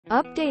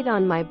Update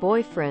on my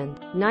boyfriend,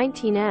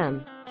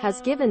 19M,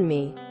 has given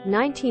me,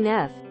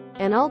 19F,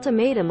 an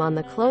ultimatum on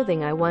the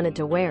clothing I wanted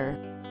to wear.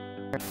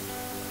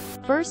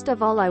 First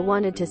of all, I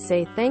wanted to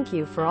say thank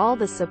you for all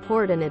the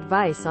support and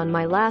advice on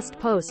my last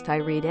post. I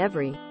read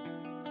every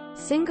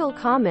single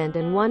comment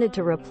and wanted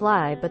to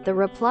reply, but the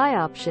reply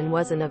option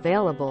wasn't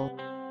available.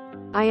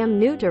 I am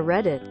new to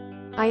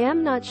Reddit. I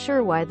am not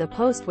sure why the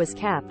post was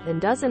capped and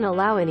doesn't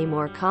allow any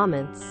more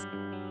comments.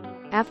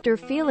 After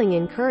feeling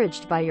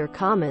encouraged by your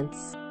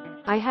comments,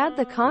 I had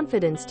the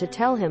confidence to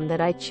tell him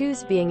that I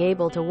choose being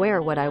able to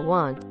wear what I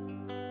want.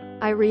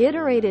 I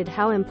reiterated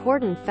how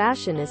important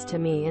fashion is to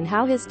me and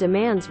how his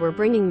demands were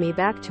bringing me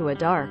back to a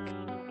dark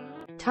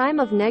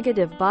time of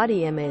negative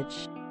body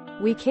image.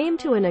 We came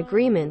to an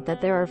agreement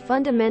that there are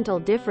fundamental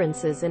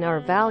differences in our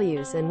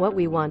values and what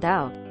we want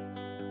out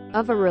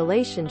of a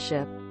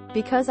relationship.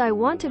 Because I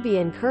want to be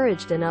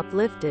encouraged and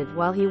uplifted,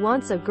 while he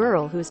wants a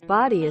girl whose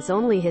body is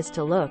only his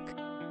to look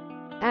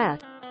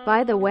at.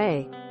 By the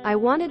way, I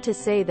wanted to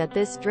say that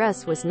this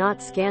dress was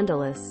not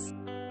scandalous.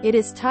 It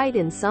is tight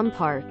in some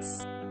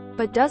parts,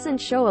 but doesn't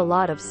show a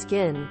lot of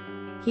skin.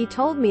 He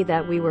told me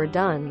that we were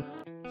done.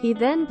 He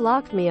then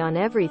blocked me on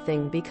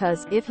everything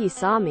because, if he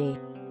saw me,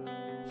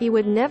 he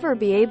would never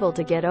be able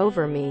to get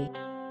over me.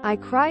 I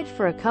cried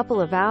for a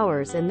couple of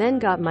hours and then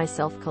got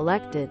myself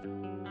collected.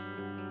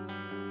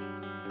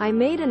 I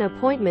made an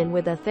appointment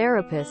with a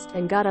therapist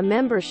and got a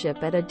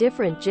membership at a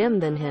different gym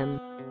than him.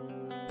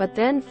 But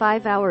then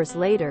 5 hours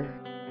later,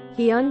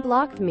 he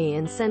unblocked me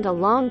and sent a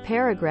long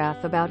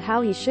paragraph about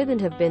how he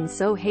shouldn't have been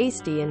so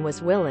hasty and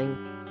was willing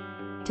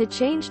to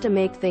change to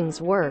make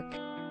things work.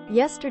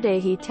 Yesterday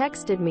he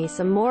texted me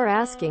some more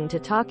asking to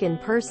talk in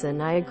person.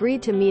 I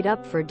agreed to meet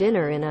up for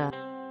dinner in a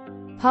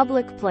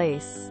public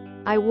place.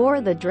 I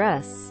wore the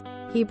dress.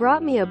 He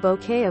brought me a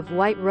bouquet of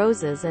white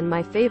roses and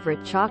my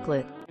favorite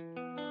chocolate.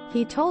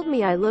 He told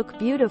me I look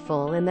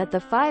beautiful and that the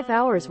 5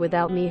 hours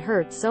without me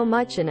hurt so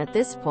much, and at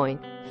this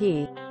point,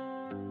 he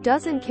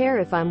doesn't care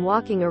if I'm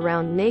walking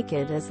around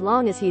naked as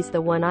long as he's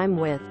the one I'm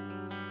with.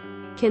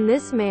 Can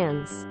this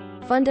man's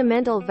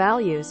fundamental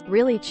values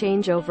really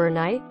change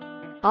overnight?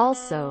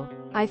 Also,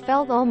 I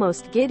felt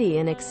almost giddy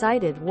and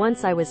excited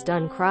once I was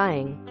done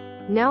crying.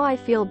 Now I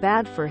feel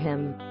bad for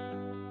him.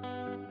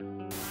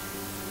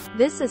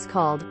 This is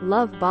called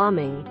love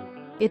bombing.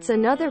 It's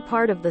another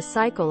part of the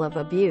cycle of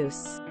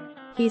abuse.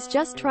 He's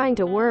just trying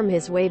to worm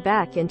his way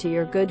back into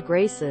your good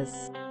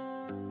graces.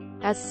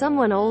 As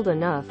someone old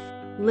enough,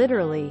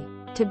 literally,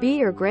 to be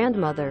your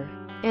grandmother,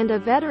 and a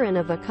veteran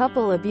of a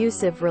couple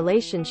abusive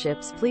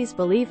relationships, please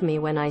believe me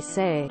when I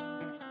say,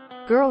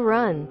 girl,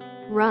 run.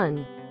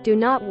 Run. Do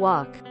not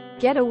walk.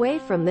 Get away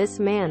from this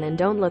man and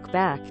don't look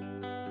back.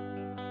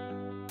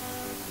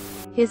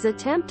 His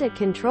attempt at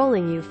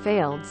controlling you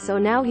failed, so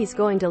now he's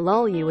going to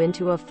lull you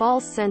into a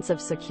false sense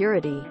of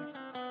security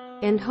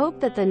and hope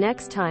that the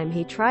next time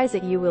he tries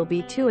it you will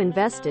be too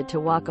invested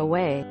to walk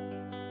away.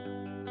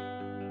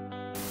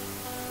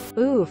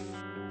 Oof.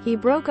 He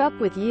broke up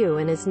with you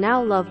and is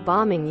now love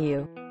bombing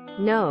you.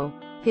 No.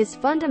 His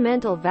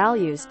fundamental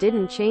values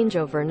didn't change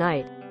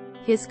overnight.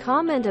 His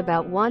comment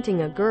about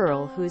wanting a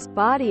girl whose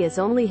body is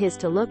only his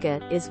to look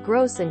at is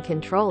gross and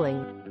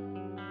controlling.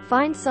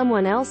 Find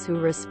someone else who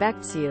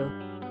respects you.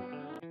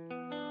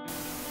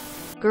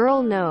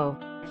 Girl, no.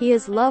 He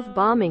is love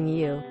bombing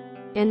you.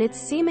 And it's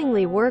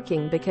seemingly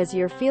working because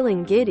you're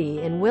feeling giddy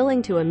and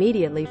willing to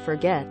immediately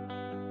forget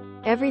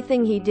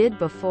everything he did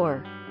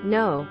before.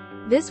 No.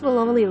 This will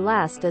only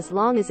last as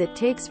long as it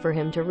takes for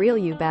him to reel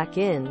you back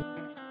in.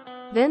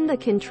 Then the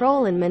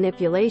control and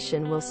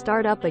manipulation will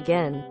start up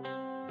again.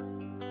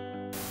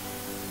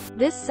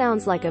 This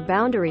sounds like a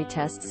boundary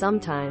test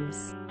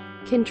sometimes.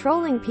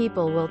 Controlling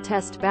people will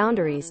test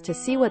boundaries to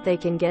see what they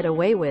can get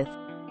away with.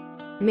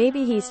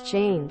 Maybe he's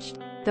changed,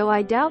 though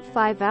I doubt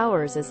 5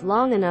 hours is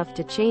long enough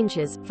to change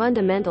his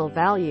fundamental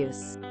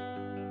values.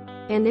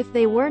 And if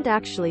they weren't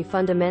actually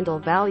fundamental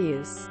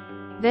values,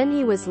 then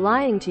he was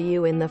lying to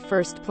you in the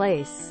first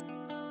place.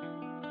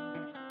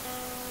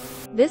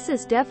 This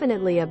is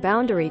definitely a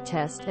boundary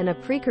test and a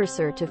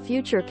precursor to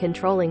future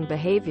controlling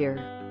behavior.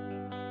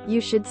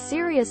 You should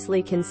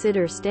seriously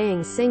consider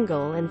staying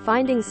single and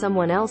finding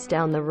someone else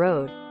down the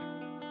road.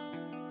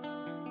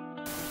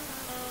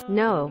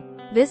 No.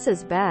 This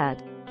is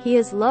bad. He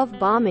is love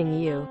bombing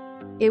you.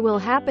 It will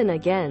happen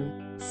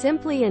again,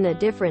 simply in a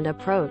different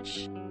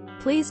approach.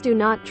 Please do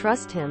not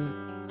trust him.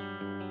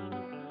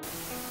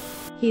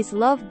 He's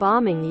love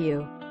bombing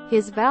you.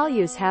 His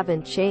values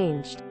haven't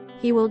changed.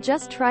 He will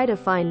just try to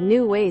find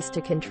new ways to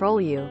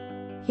control you.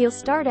 He'll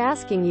start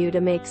asking you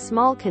to make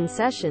small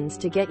concessions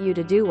to get you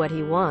to do what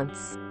he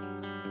wants.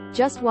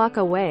 Just walk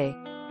away.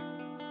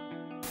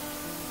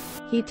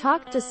 He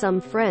talked to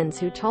some friends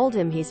who told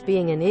him he's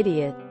being an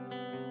idiot.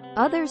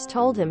 Others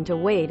told him to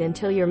wait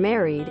until you're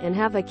married and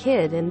have a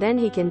kid and then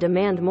he can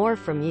demand more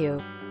from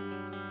you.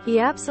 He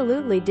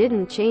absolutely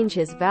didn't change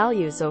his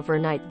values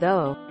overnight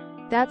though.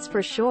 That's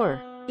for sure.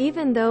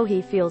 Even though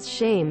he feels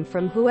shame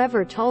from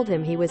whoever told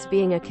him he was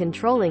being a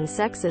controlling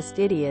sexist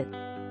idiot.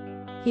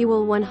 He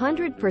will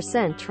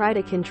 100% try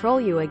to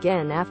control you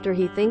again after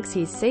he thinks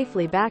he's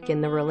safely back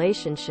in the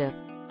relationship.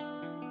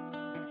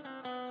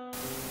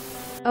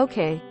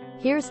 Okay,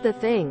 here's the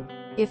thing.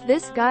 If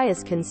this guy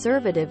is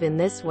conservative in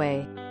this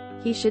way,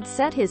 he should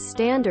set his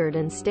standard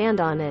and stand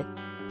on it.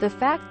 The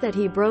fact that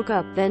he broke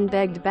up then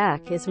begged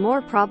back is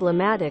more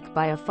problematic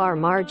by a far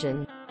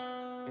margin.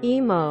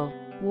 Emo.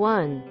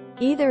 1.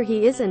 Either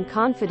he isn't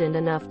confident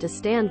enough to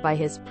stand by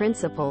his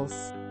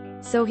principles,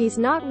 so he's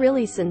not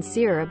really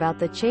sincere about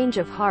the change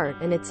of heart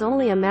and it's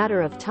only a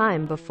matter of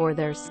time before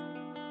there's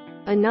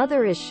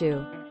another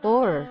issue.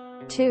 Or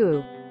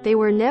 2. They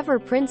were never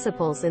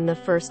principles in the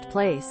first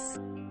place,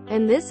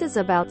 and this is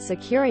about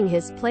securing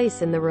his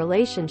place in the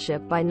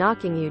relationship by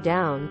knocking you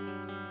down.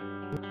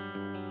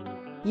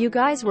 You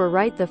guys were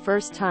right the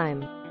first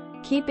time.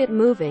 Keep it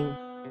moving.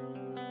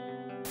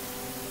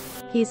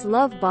 He's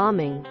love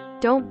bombing.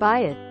 Don't buy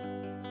it.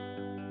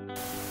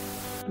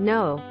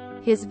 No.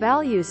 His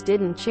values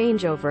didn't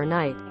change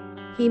overnight.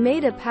 He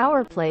made a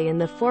power play in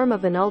the form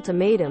of an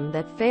ultimatum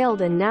that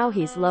failed, and now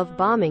he's love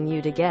bombing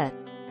you to get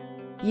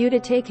you to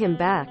take him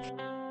back.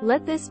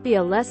 Let this be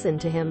a lesson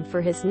to him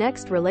for his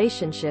next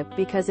relationship,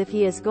 because if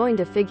he is going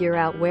to figure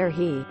out where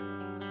he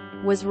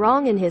was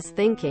wrong in his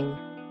thinking,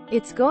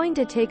 it's going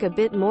to take a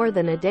bit more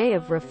than a day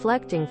of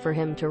reflecting for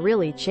him to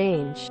really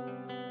change.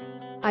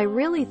 I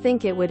really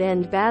think it would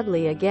end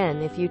badly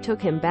again if you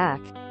took him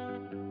back.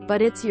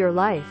 But it's your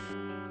life.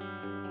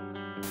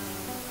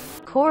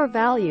 Core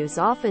values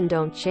often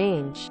don't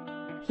change.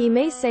 He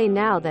may say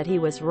now that he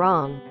was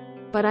wrong,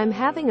 but I'm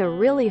having a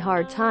really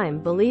hard time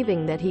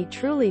believing that he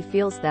truly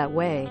feels that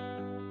way.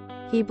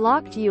 He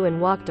blocked you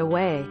and walked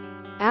away.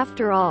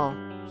 After all,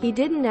 he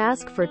didn't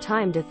ask for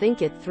time to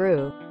think it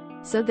through,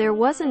 so there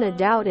wasn't a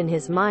doubt in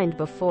his mind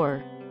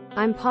before.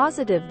 I'm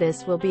positive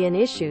this will be an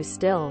issue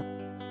still.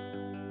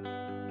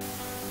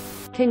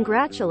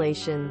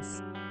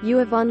 Congratulations! You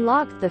have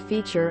unlocked the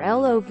feature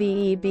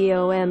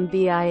LOVEBOMBING.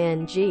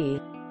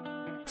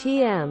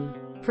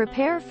 TM.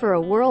 Prepare for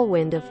a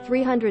whirlwind of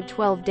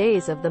 312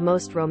 days of the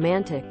most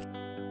romantic,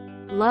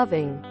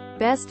 loving,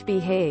 best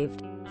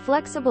behaved,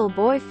 flexible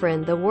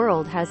boyfriend the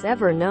world has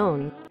ever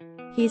known.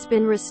 He's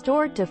been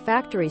restored to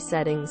factory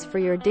settings for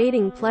your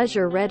dating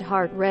pleasure. Red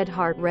heart, red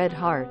heart, red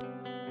heart.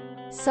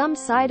 Some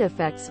side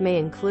effects may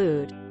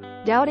include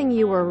doubting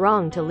you were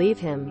wrong to leave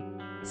him,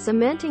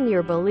 cementing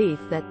your belief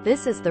that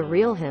this is the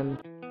real him,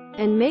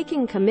 and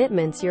making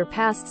commitments your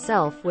past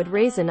self would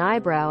raise an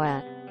eyebrow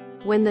at.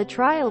 When the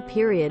trial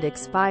period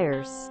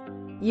expires,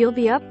 you'll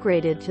be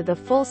upgraded to the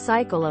full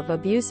cycle of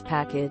abuse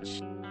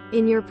package.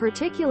 In your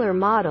particular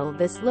model,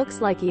 this looks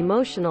like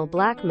emotional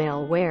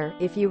blackmail where,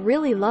 if you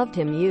really loved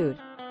him, you'd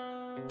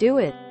do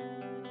it.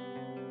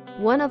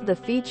 One of the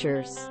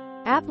features,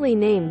 aptly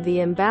named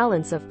the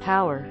imbalance of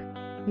power,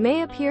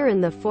 may appear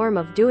in the form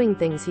of doing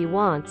things he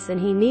wants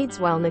and he needs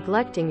while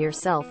neglecting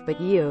yourself,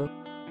 but you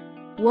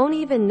won't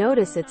even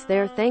notice it's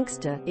there thanks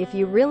to, if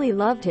you really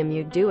loved him,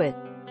 you'd do it.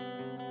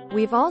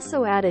 We've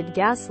also added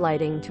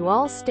gaslighting to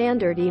all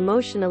standard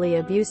emotionally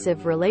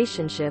abusive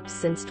relationships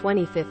since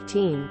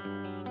 2015,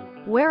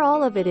 where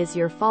all of it is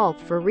your fault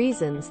for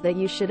reasons that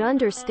you should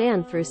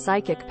understand through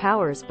psychic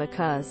powers,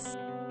 because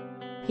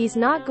he's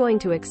not going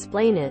to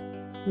explain it.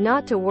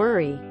 Not to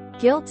worry,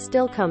 guilt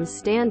still comes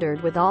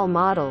standard with all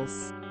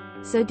models.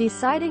 So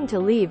deciding to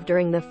leave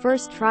during the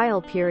first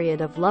trial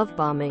period of love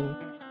bombing,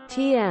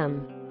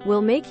 TM,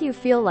 will make you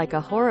feel like a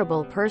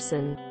horrible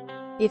person.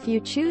 If you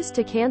choose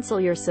to cancel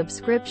your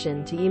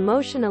subscription to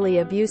emotionally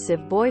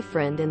abusive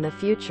boyfriend in the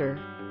future,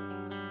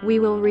 we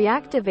will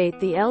reactivate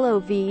the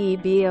LOVEBOMBING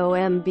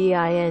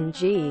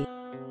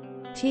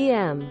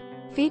TM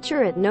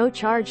feature at no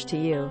charge to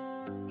you.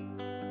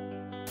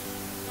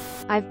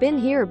 I've been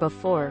here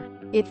before.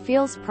 It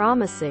feels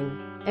promising,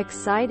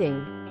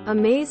 exciting,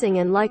 amazing,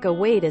 and like a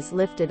weight is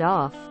lifted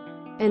off.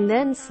 And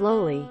then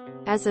slowly,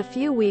 as a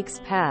few weeks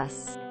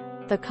pass,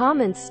 the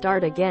comments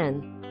start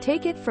again.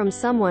 Take it from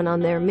someone on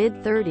their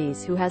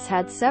mid-30s who has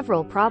had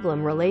several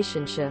problem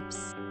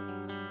relationships.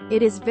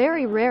 It is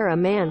very rare a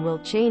man will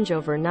change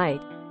overnight.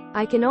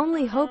 I can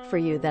only hope for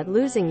you that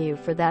losing you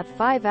for that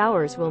 5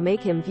 hours will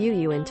make him view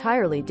you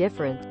entirely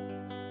different.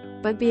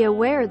 But be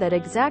aware that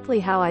exactly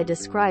how I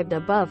described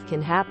above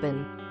can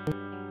happen.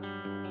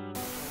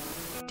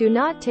 Do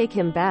not take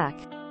him back.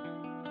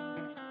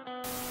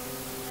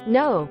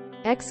 No!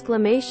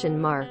 Exclamation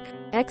mark.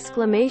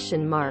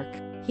 Exclamation mark.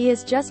 He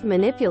is just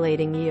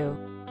manipulating you.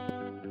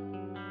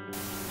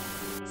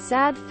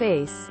 Sad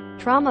face.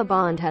 Trauma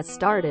bond has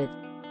started.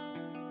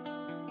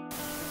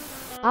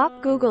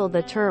 Google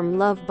the term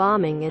love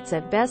bombing. It's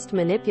at best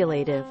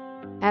manipulative,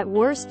 at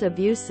worst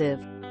abusive.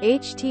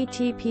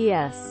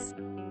 https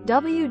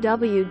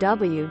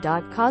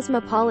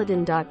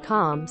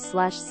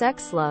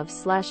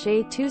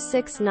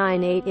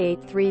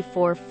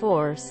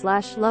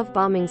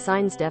www.cosmopolitan.com/sexlove/A269888344/lovebombing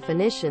signs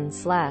definition/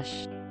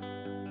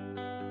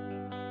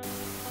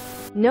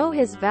 Know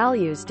his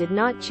values did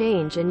not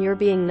change and you're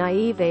being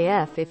naive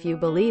AF if you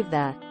believe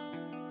that.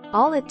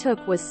 All it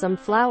took was some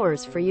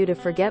flowers for you to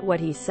forget what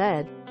he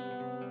said.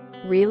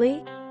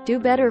 Really? Do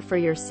better for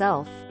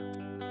yourself.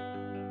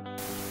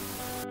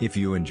 If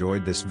you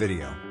enjoyed this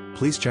video,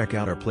 please check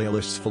out our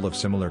playlists full of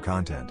similar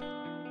content.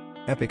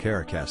 Epic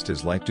Aircast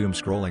is like doom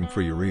scrolling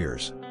for your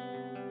ears.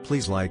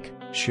 Please like,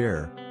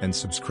 share, and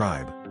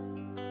subscribe.